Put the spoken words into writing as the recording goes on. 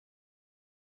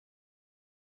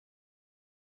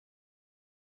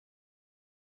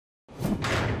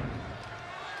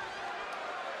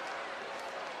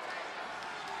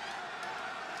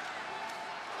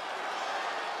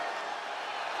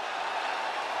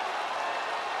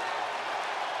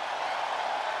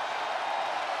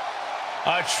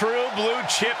A true blue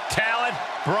chip talent,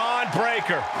 Bron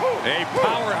Breakker. A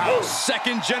powerhouse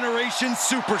second-generation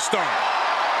superstar.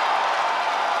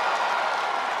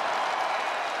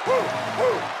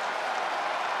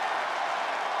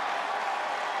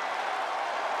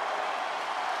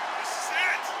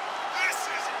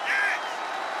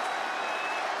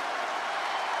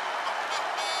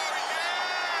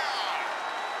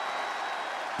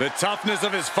 The toughness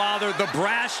of his father, the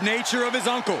brash nature of his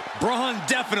uncle. Bron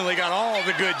definitely got all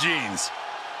the good genes.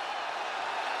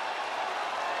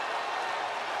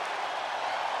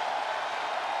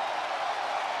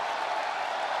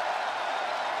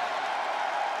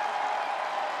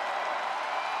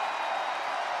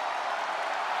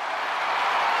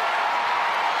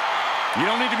 You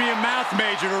don't need to be a math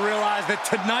major to realize that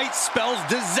tonight spells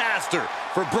disaster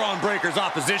for Bron Breakker's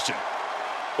opposition.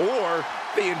 Or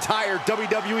the entire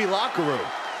WWE locker room.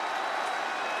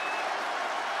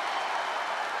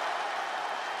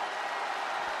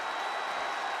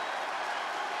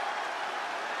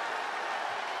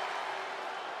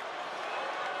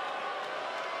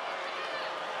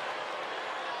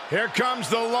 Here comes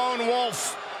the lone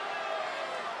wolf.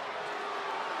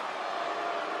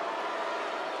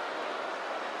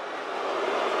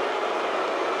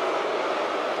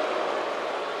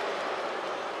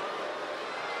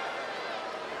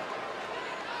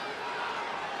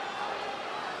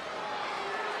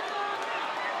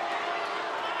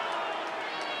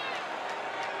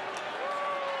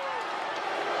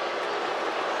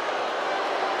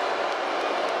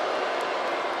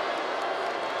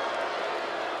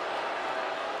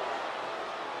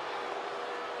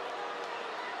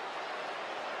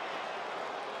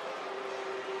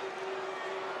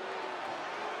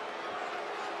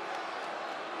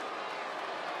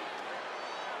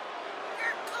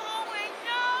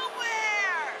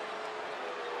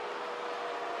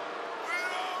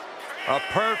 A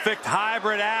perfect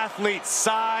hybrid athlete,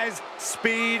 size,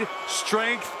 speed,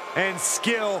 strength, and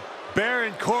skill.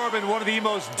 Baron Corbin, one of the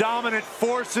most dominant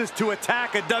forces to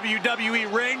attack a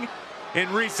WWE ring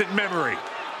in recent memory.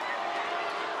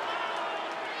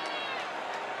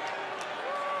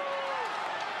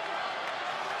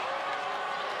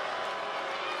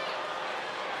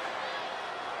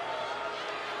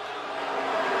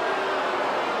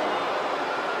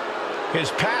 His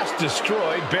past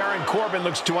destroyed, Baron Corbin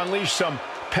looks to unleash some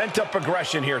pent-up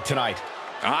aggression here tonight.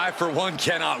 I, for one,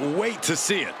 cannot wait to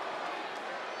see it.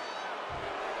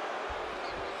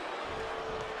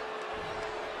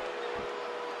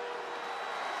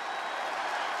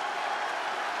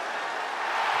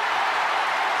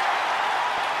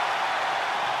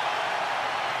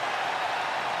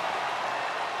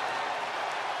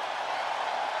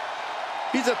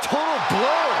 He's a total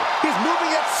blow. He's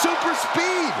moving at super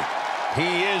speed.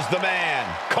 He is the man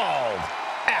called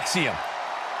Axiom.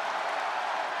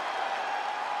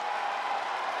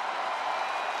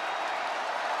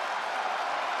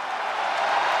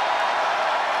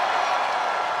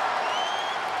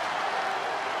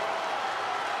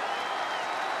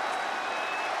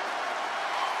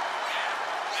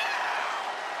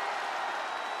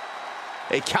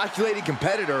 A calculated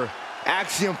competitor,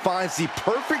 Axiom finds the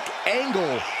perfect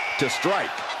angle to strike.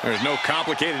 There's no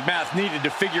complicated math needed to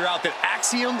figure out that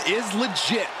Axiom is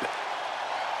legit.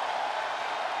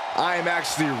 I am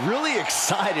actually really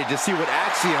excited to see what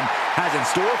Axiom has in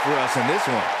store for us in this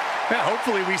one. Yeah,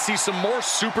 hopefully we see some more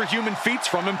superhuman feats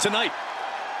from him tonight.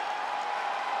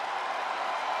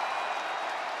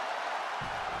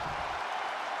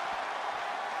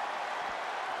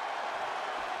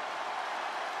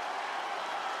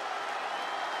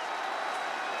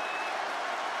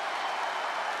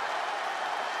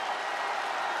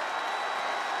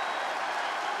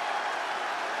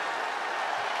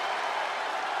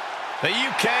 The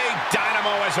UK Dynamo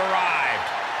has arrived.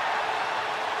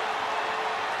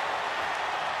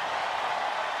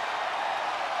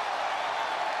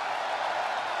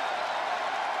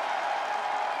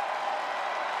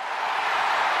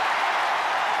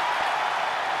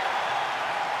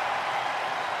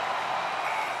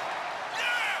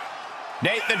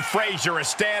 Nathan Frazer, a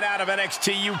standout of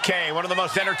NXT UK, one of the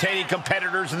most entertaining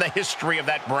competitors in the history of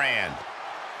that brand.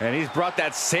 And he's brought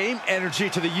that same energy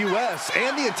to the U.S.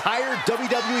 and the entire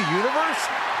WWE Universe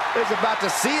is about to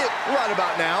see it right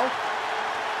about now.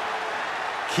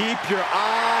 Keep your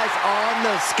eyes on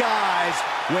the skies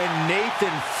when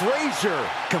Nathan Frazer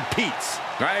competes.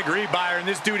 I agree, Byron.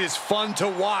 This dude is fun to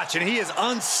watch, and he is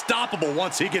unstoppable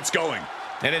once he gets going.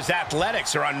 And his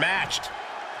athletics are unmatched.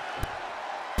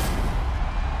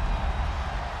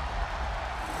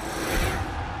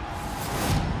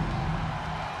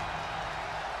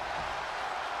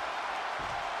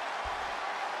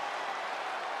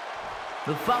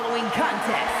 The following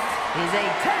contest is a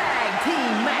tag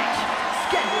team match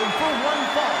scheduled for one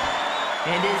fall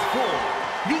and is for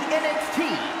the NXT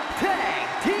Tag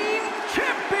Team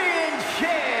Championship.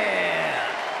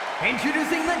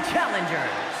 Introducing the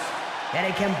challengers at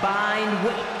a combined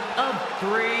weight of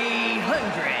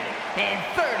 336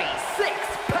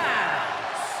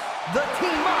 pounds. The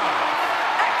team of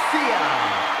Axiom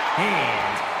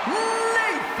and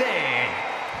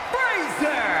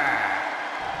Frazer.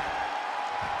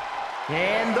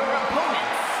 And their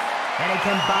opponents at a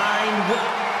combined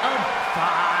weight of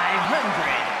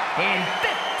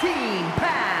 515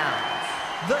 pounds.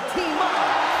 The team of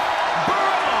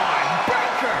Bron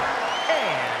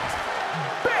and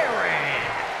Baron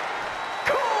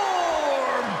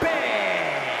Corbin.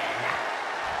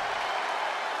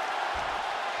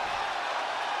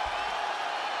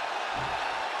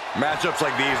 Matchups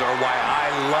like these are why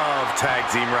I love tag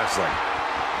team wrestling.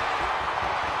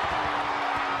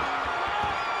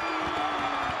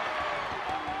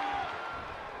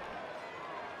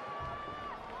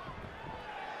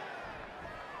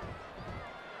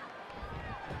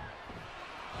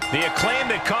 The acclaim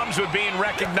that comes with being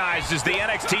recognized as the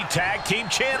NXT Tag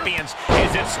Team Champions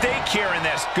is at stake here in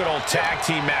this good old tag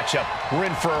team matchup. We're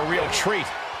in for a real treat.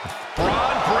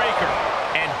 Bron Breakker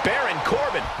and Baron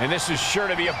Corbin. And this is sure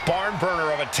to be a barn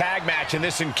burner of a tag match in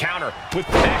this encounter with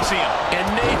Axiom and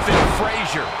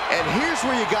Frazer. And here's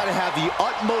where you got to have the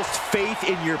utmost faith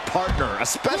in your partner,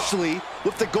 especially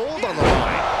with the gold on the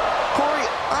line. Corey,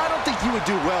 I don't think you would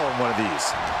do well in one of these.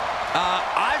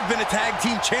 I've been a tag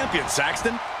team champion,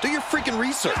 Saxton. Do your freaking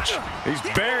research. He's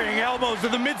burying elbows to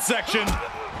the midsection.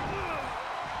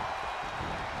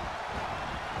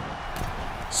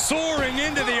 Soaring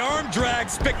into the arm drag.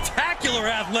 Spectacular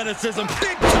athleticism.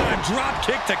 Big time drop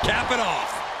kick to cap it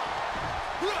off.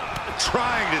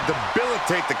 Trying to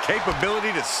debilitate the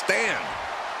capability to stand.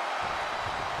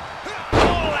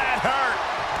 Oh, that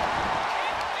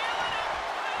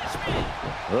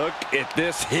hurt. Look at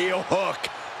this heel hook.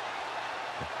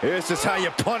 This is how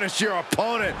you punish your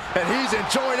opponent, and he's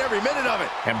enjoying every minute of it.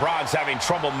 And Bron's having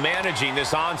trouble managing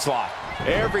this onslaught.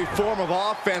 Every form of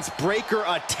offense Breakker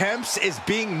attempts is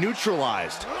being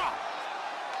neutralized.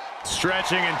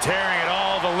 Stretching and tearing at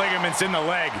all the ligaments in the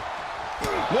leg.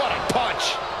 What a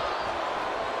punch.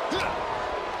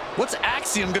 What's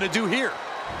Axiom gonna do here?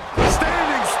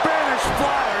 Standing Spanish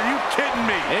fly, are you kidding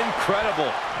me?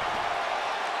 Incredible.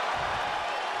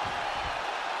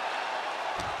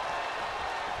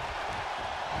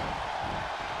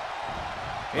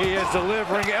 He is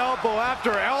delivering elbow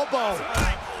after elbow.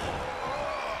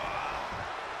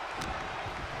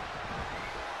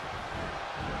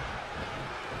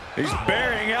 He's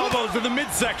burying elbows to the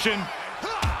midsection.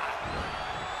 Boom!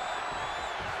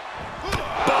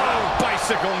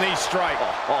 Bicycle knee strike.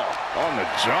 On the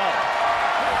jaw.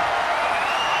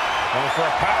 Going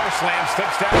for a power slam,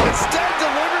 steps down. Instead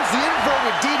delivers the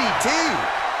inverted DDT.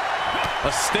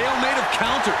 A stalemate of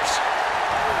counters.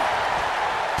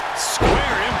 Square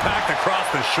impact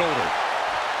across the shoulder.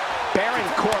 Baron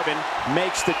Corbin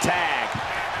makes the tag.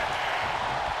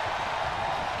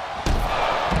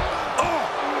 Oh,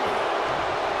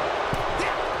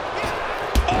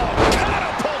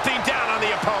 catapulting down on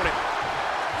the opponent.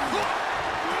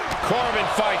 Corbin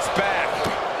fights back.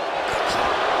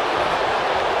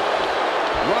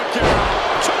 Look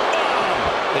out.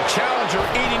 The challenger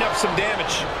eating up some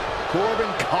damage.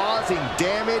 Corbin causing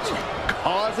damage,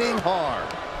 causing harm.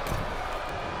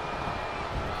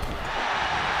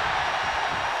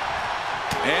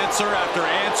 Answer after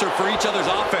answer for each other's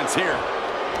offense here.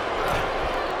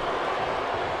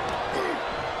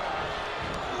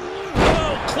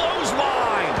 Oh,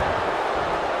 clothesline.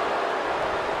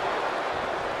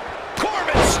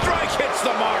 Corbin's strike hits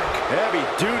the mark. Heavy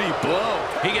duty blow.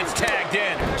 He gets tagged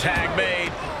in. Tag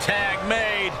made. Tag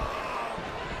made.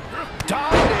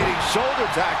 Dominating shoulder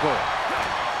tackle.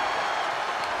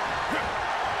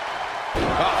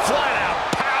 Flat out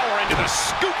power into the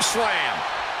scoop slam.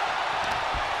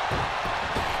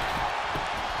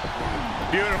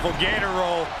 Beautiful gator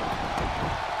roll.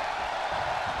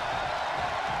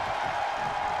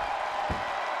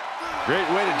 Great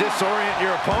way to disorient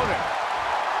your opponent.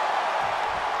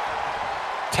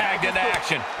 Tagged into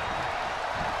action.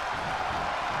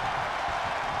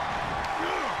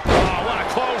 Oh, what a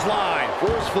clothesline.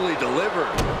 Forcefully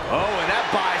delivered. Oh, and that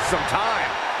buys some time.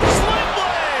 Sling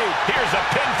blade. Here's a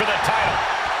pin for the title.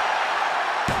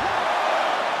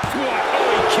 What? Oh,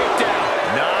 he kicked out.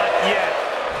 Not yet.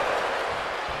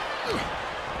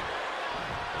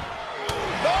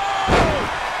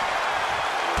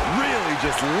 Really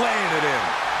just laying it in.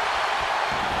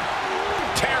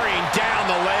 Tearing down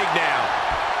the leg now.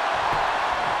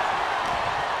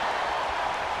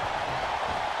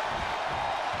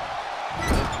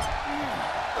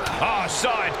 Oh,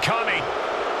 saw it coming.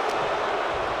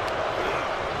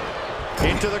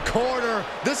 Into the corner.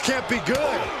 This can't be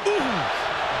good.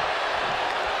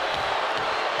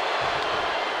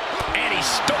 And he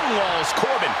stonewalls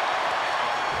Corbin.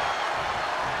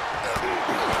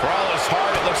 For all his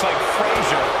heart, it looks like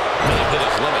Frazer may have hit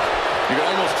his limit. You can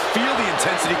almost feel the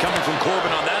intensity coming from Corbin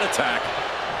on that attack.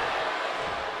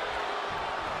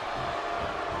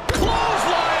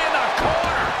 Clothesline in the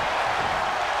corner.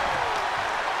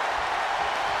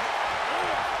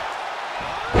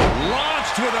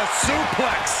 Launched with a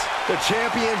suplex. The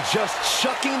champion just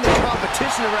chucking the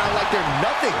competition around like they're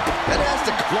nothing. That has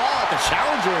to claw at the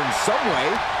challenger in some way.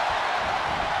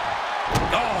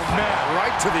 Oh, man,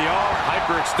 right to the arm.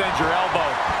 Hyperextend your elbow.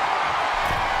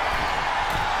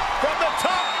 From the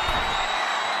top.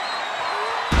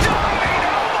 Diving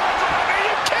elbow drop. Are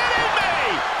you kidding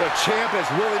me? The champ is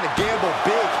willing to gamble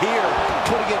big here,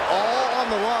 putting it all on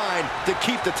the line to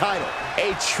keep the title.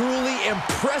 A truly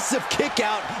impressive kick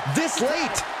out this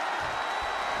late.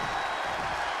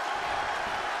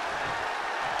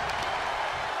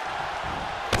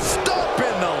 Stop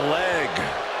in the leg.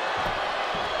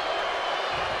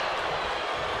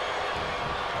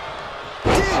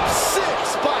 Deep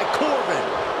six by Corbin.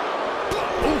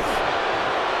 Oof.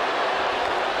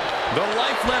 The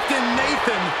life left in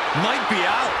Nathan might be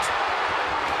out.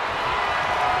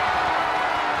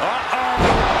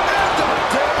 End of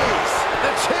days.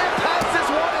 The champ has this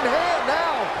one in hand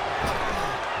now.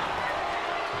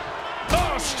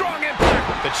 Oh, strong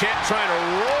impact. The champ trying to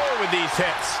roar with these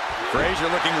hits. Frazer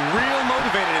looking real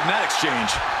motivated in that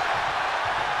exchange.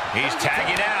 He's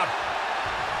tagging out.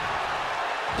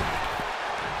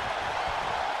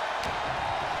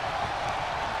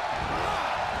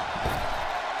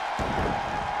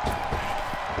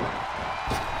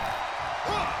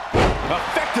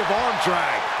 Effective arm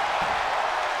drag.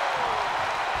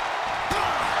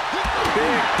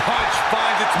 Big punch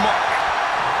finds its mark.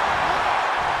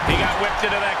 He got whipped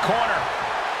into that corner.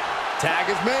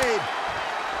 Tag is made.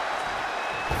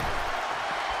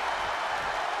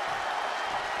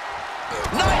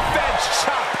 Knife edge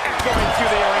chop echoing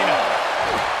through the arena.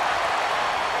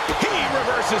 He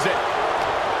reverses it.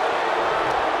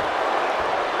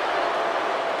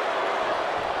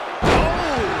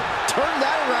 Oh, turned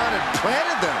that around and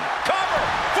planted them. Cover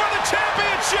for the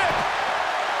championship.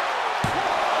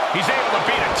 He's able to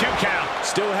beat a 2 count.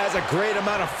 Still has a great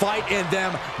amount of fight in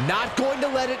them. Not going to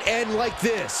let it end like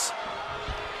this.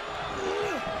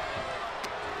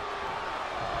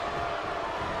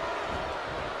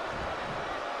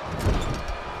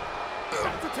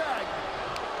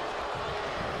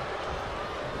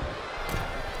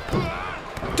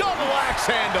 Double axe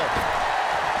handle.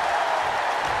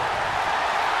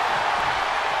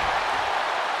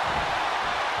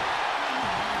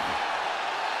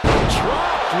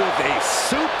 Dropped with a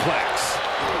suplex.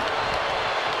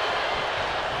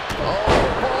 Oh,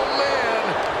 man.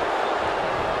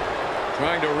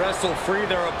 Trying to wrestle free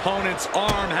their opponent's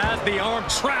arm. Has the arm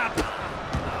trapped.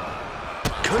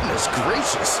 Goodness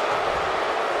gracious.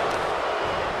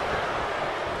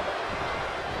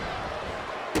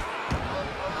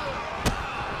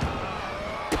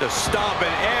 To stomp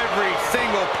in every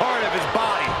single part of his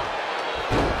body.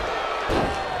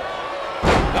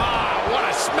 Ah, what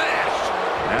a smash.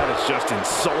 That is just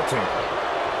insulting.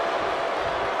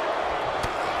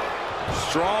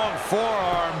 Strong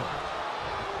forearm.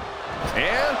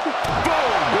 And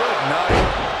boom! Good night.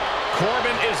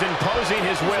 Corbin is imposing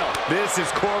his will. This is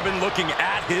Corbin looking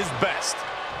at his best.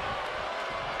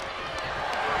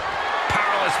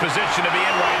 Powerless position to be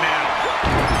in right now.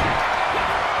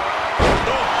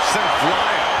 Sent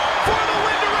flying. For the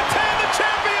win to retain the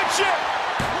championship.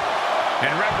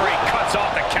 And referee cuts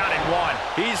off the count at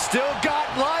 1. He's still got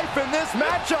life in this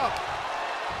matchup.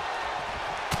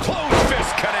 Closed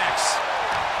fist connects.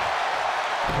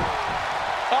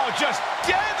 Oh, just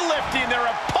deadlifting their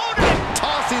opponent.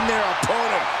 Tossing their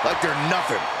opponent like they're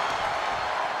nothing.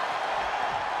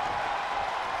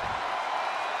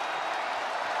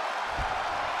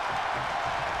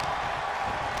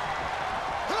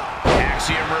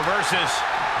 Axiom reverses.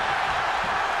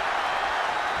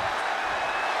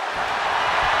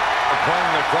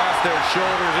 Opponent across their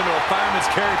shoulders into a fireman's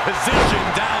carry position,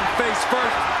 down face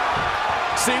first.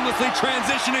 Seamlessly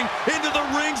transitioning into the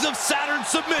rings of Saturn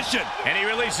submission. And he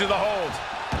releases the hold.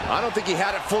 I don't think he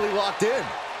had it fully locked in.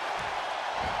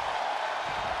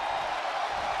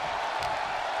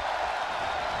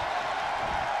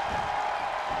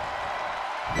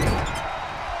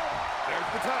 There's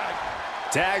the tag.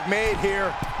 Tag made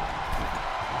here.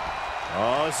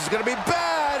 Oh, this is going to be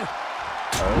bad.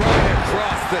 Right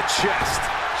across the chest.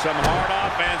 Some hard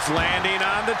offense landing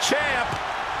on the champ.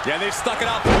 Yeah, they stuck it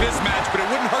out for this match, but it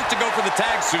wouldn't hurt to go for the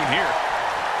tag soon here.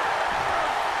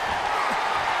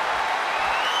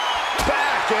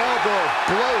 Back elbow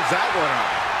blows that one up.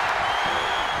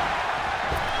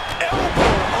 Elbow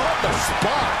on the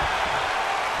spot.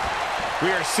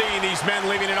 We are seeing these men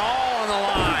leaving it all on the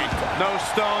line. No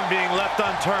stone being left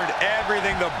unturned.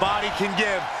 Everything the body can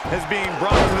give is being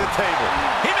brought to the table.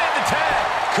 He made the tag.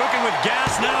 Cooking with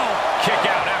gas now. Kick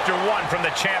out after one from the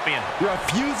champion.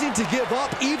 Refusing to give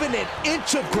up even an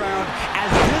inch of ground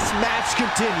as this match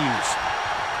continues.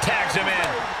 Tags him in.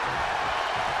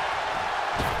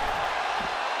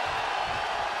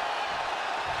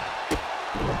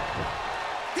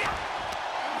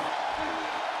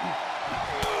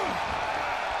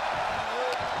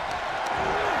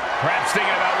 Perhaps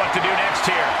thinking about what to do next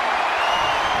here.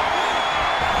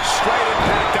 Straight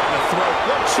impact on the throat.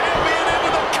 The champion into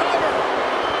the cover.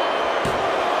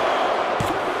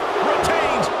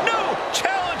 Retains. No.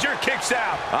 Challenger kicks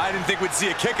out. I didn't think we'd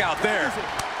see a kick out there.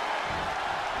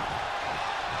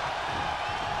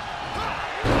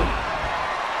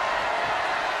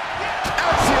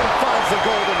 Axiom finds the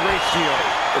golden ratio.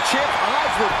 The champ's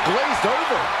eyes were glazed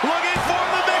over. Looking for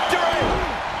the victory.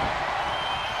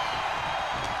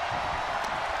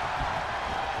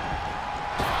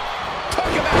 Took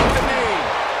him out with the knee.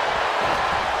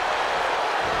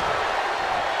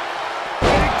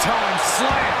 Big time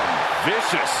slam.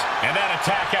 Vicious. And that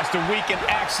attack has to weaken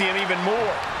Axiom even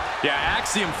more. Yeah,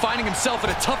 Axiom finding himself in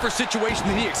a tougher situation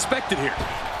than he expected here.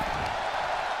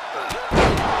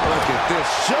 Look at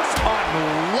this, just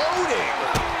unloading.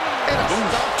 And a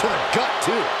stop to the gut,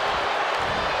 too.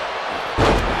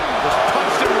 Just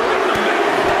punched him right in the middle.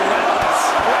 Relentless.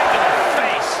 Right to the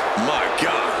face. My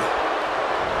God.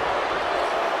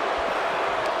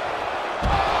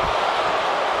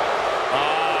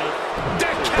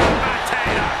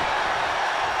 Decapitator.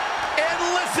 And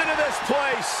listen to this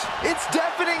place. It's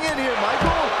deafening in here,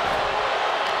 Michael.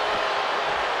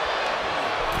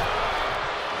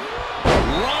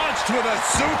 Launched with a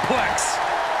suplex.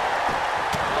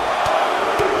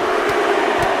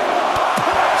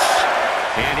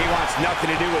 And he wants nothing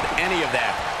to do with any of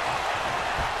that.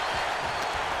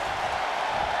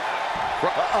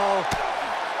 Uh-oh.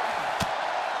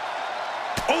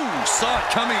 Oh, saw it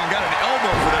coming and got an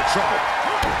elbow for that trouble.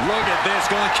 Look at this,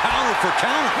 going counter for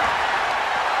counter.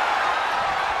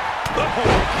 Oh,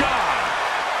 God.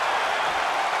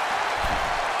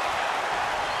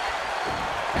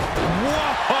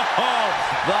 Whoa!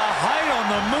 The height on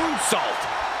the moonsault.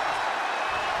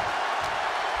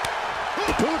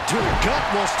 Boot to the gut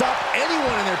will stop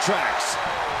anyone in their tracks.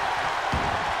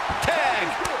 Tag.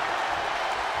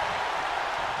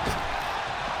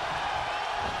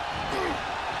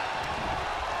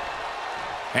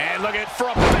 And look at it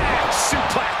from back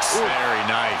suplex. Ooh. Very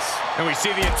nice. And we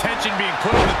see the attention being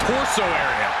put on the torso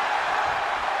area.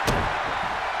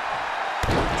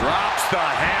 Drops the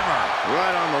hammer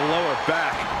right on the lower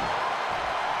back.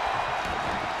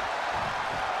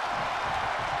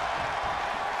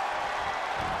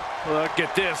 Look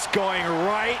at this, going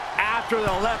right after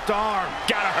the left arm.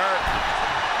 Gotta hurt.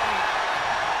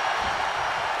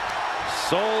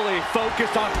 Solely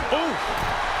focused on, ooh.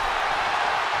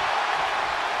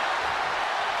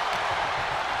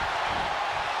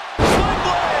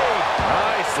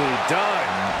 Nicely done.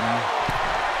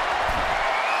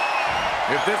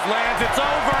 If this lands, it's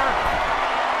over.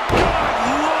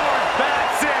 Good Lord,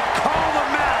 that's it. Call the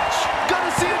match.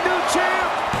 Gonna see a new champ.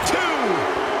 2.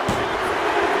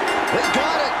 They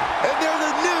got it, and they're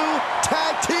the new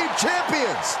tag team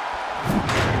champions.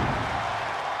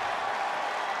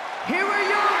 Here are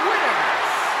your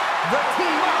winners, the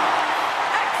team of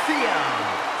Axiom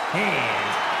and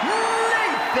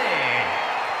Nathan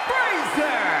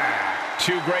Frazer.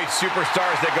 Two great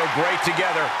superstars that go great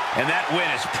together, and that win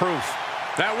is proof.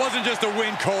 That wasn't just a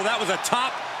win, Cole. That was a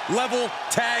top-level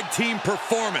tag team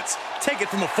performance. Take it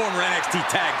from a former NXT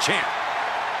Tag Champ.